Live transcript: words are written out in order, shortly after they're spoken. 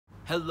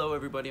Hello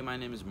everybody, my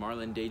name is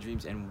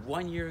Marlondaydreams, and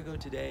 1 year ago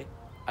today,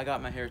 I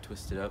got my hair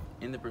twisted up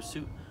in the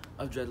pursuit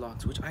of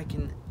dreadlocks, which I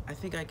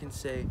think I can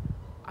say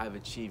I've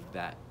achieved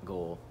that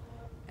goal.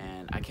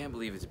 And I can't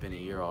believe it's been a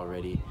year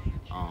already.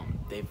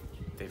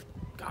 They've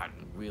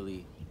gotten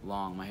really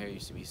long. My hair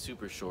used to be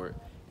super short,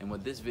 and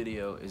what this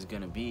video is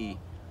gonna be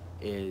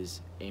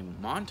is a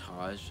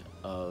montage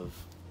of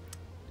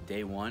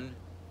day one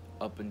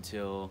up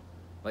until,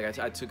 like,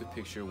 I took a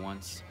picture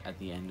once at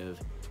the end of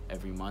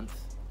every month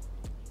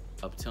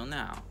up till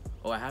now.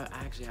 Oh, I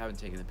actually haven't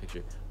taken the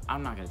picture.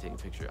 I'm not gonna take a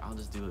picture, I'll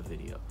just do a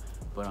video.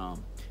 But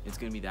it's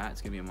gonna be that, it's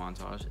gonna be a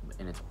montage,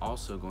 and it's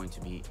also going to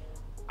be,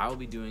 I will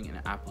be doing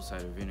an apple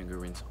cider vinegar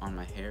rinse on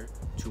my hair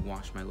to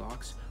wash my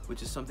locks,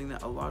 which is something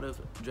that a lot of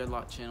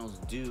dreadlock channels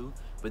do,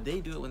 but they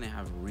do it when they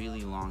have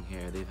really long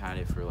hair. They've had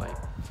it for like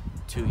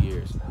 2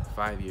 years,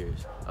 5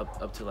 years,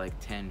 up to like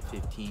 10,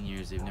 15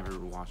 years. They've never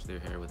washed their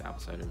hair with apple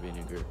cider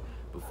vinegar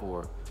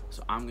before.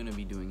 So I'm gonna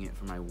be doing it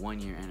for my 1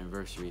 year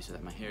anniversary so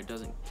that my hair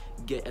doesn't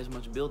get as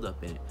much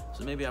buildup in it.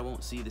 So maybe I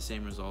won't see the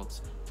same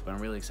results, but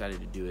I'm really excited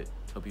to do it.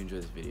 Hope you enjoy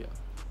this video.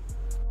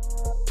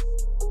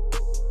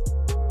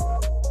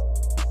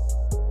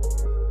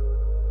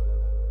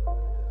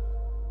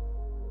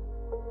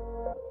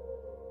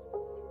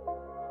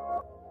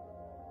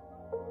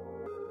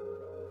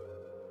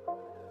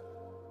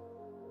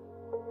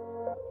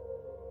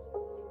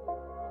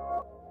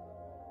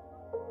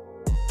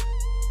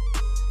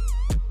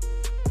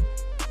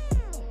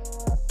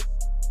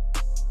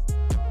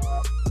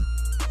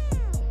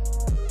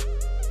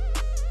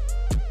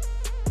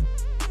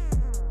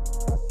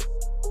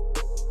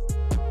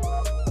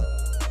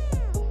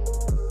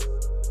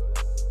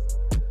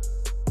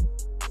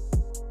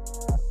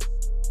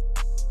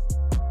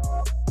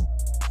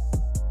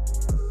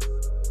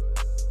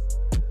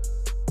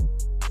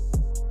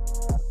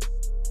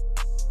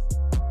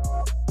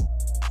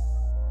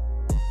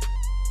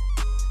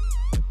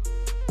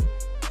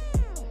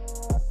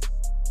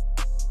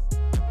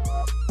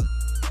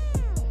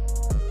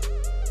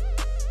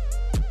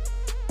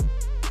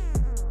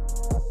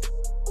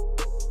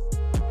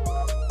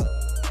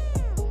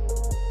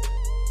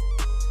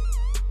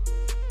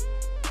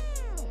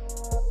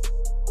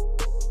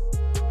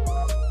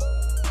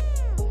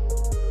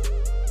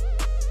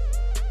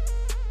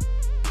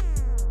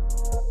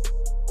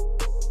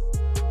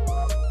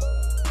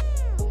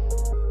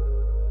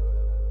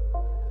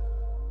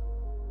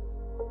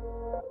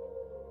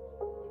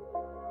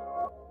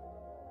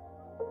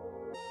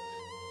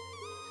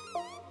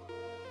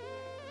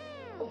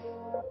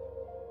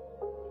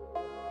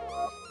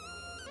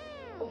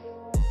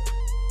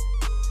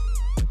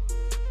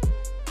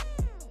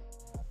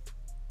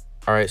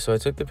 Alright, so I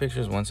took the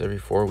pictures once every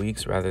 4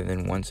 weeks rather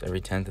than once every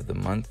 10th of the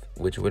month,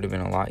 which would have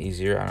been a lot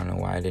easier. I don't know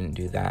why I didn't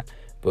do that,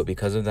 but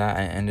because of that,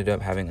 I ended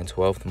up having a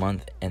 12th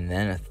month and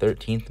then a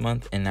 13th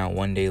month, and now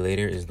 1 day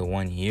later is the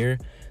 1 year.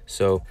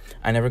 So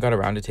I never got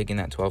around to taking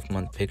that 12th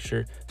month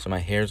picture, so my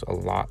hair's a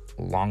lot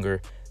longer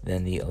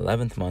than the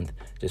 11th month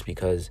just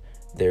because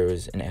there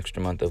was an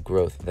extra month of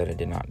growth that I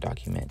did not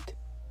document.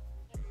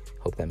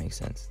 Hope that makes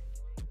sense.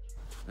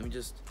 Let me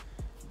just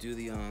do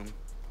the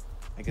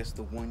I guess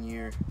the 1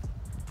 year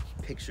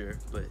picture,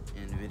 but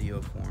in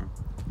video form.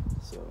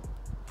 So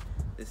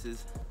this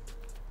is,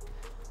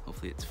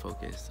 hopefully it's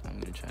focused. I'm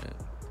gonna try to,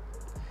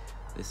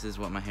 this is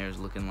what my hair is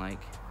looking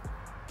like.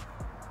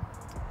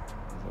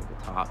 It's like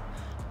the top.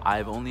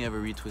 I've only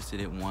ever retwisted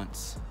it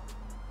once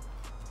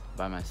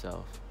by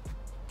myself.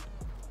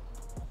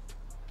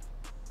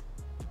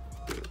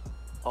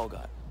 Oh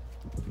God.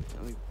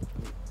 Let me.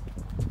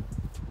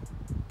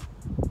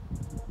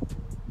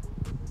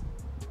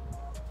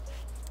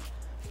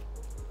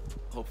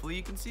 Hopefully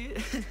you can see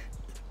it.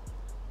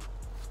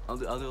 I'll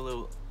do a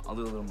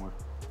little more.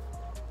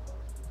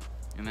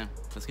 And then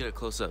let's get a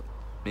close up.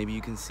 Maybe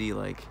you can see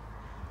like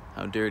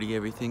how dirty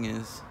everything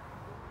is,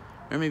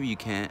 or maybe you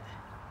can't.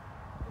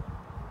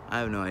 I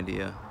have no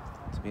idea,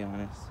 to be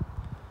honest.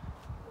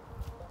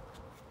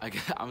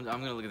 I'm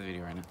gonna look at the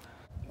video right now.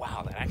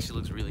 Wow, that actually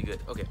looks really good.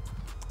 Okay.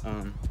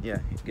 Yeah,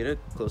 get a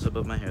close up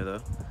of my hair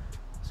though.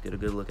 Let's get a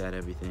good look at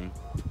everything.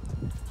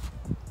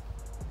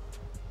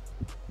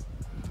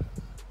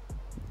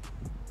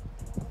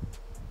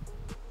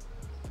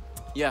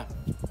 Yeah,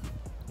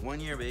 1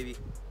 year, baby.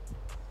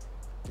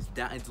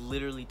 It's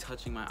literally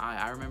touching my eye.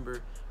 I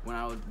remember when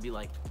I would be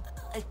like,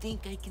 I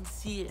think I can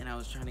see it, and I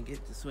was trying to get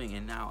it to swing,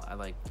 and now I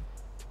like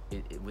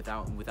it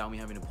without me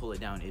having to pull it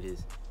down. It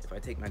is, if I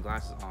take my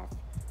glasses off,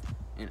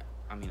 and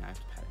I mean I have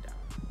to pat it down,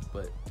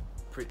 but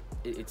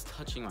it's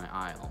touching my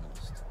eye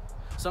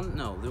almost.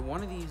 No,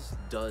 one of these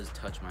does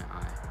touch my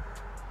eye.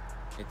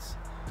 It's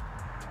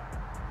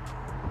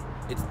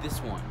this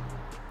one.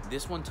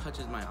 This one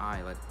touches my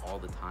eye like all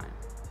the time.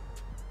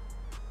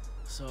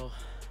 So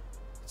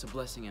it's a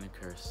blessing and a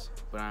curse,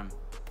 but I'm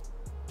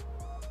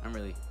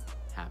really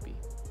happy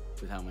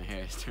with how my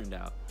hair has turned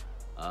out.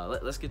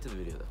 Let's get to the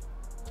video though.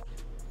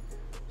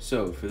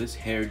 So for this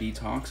hair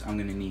detox, I'm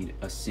gonna need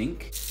a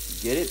sink.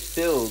 Get it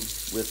filled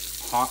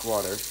with hot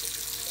water.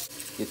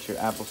 Get your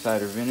apple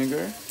cider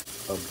vinegar,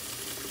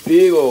 a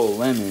big old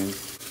lemon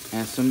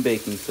and some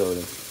baking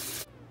soda.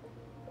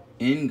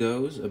 In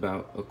goes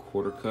about a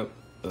 1/4 cup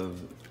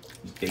of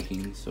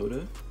baking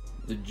soda,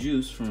 the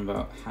juice from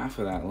about half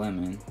of that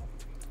lemon,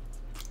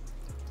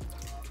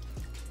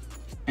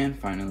 and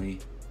finally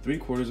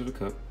 3/4 of a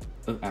cup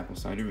of apple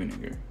cider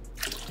vinegar.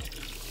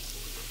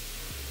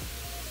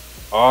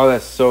 Oh,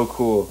 that's so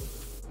cool.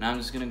 Now I'm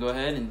just gonna go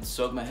ahead and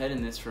soak my head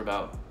in this for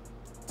about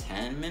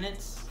 10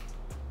 minutes.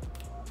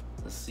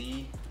 Let's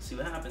see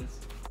what happens.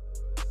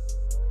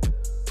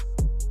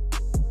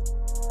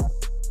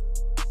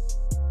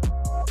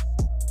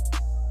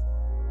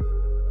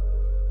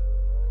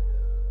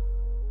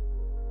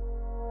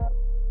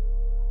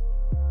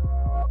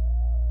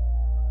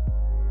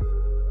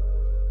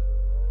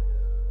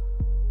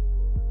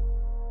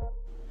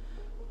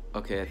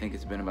 Okay, I think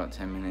it's been about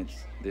 10 minutes.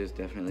 There's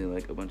definitely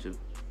like a bunch of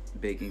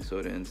baking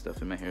soda and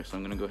stuff in my hair, so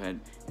I'm gonna go ahead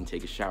and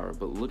take a shower.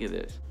 But look at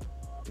this.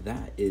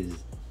 That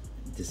is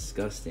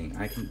disgusting.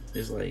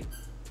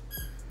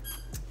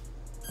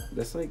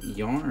 That's like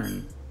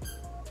yarn.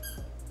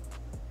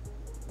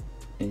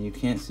 And you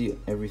can't see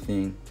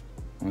everything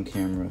on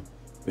camera,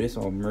 but it's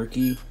all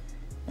murky,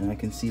 and I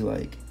can see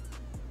like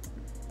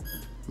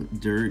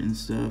dirt and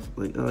stuff.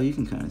 Like, oh, you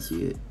can kind of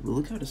see it, but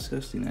look how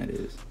disgusting that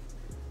is.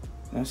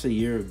 That's a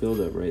year of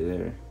buildup right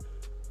there.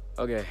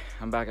 Okay,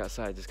 I'm back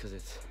outside just because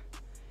it's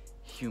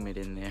humid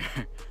in there.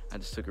 I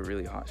just took a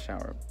really hot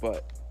shower,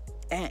 but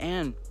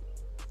and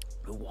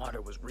the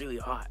water was really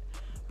hot.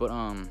 But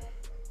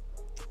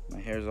my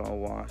hair's all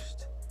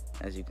washed.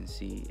 As you can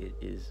see, it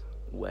is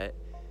wet,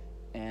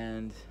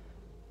 and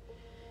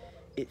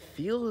it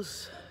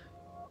feels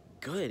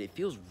good. It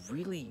feels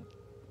really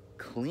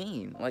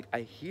clean. Like,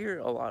 I hear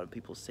a lot of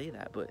people say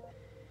that, but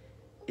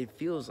it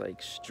feels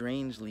like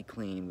strangely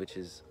clean, which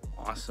is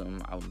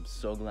awesome. I'm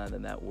so glad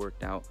that that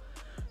worked out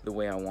the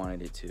way I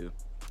wanted it to.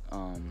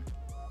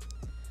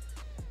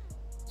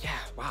 Yeah,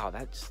 wow,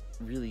 that's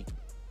really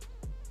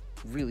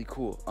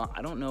cool.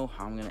 I don't know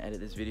how I'm gonna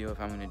edit this video, if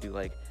I'm gonna do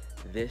like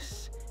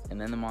this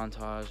and then the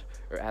montage,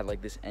 or add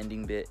like this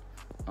ending bit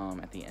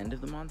at the end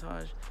of the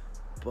montage,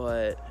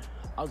 but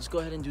I'll just go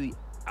ahead and do the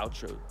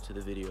outro to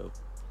the video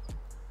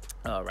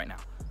right now.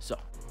 So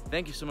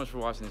thank you so much for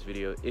watching this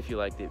video. If you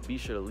liked it, be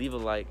sure to leave a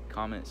like,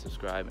 comment,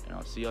 subscribe, and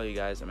I'll see all you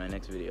guys in my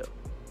next video.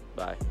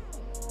 Bye.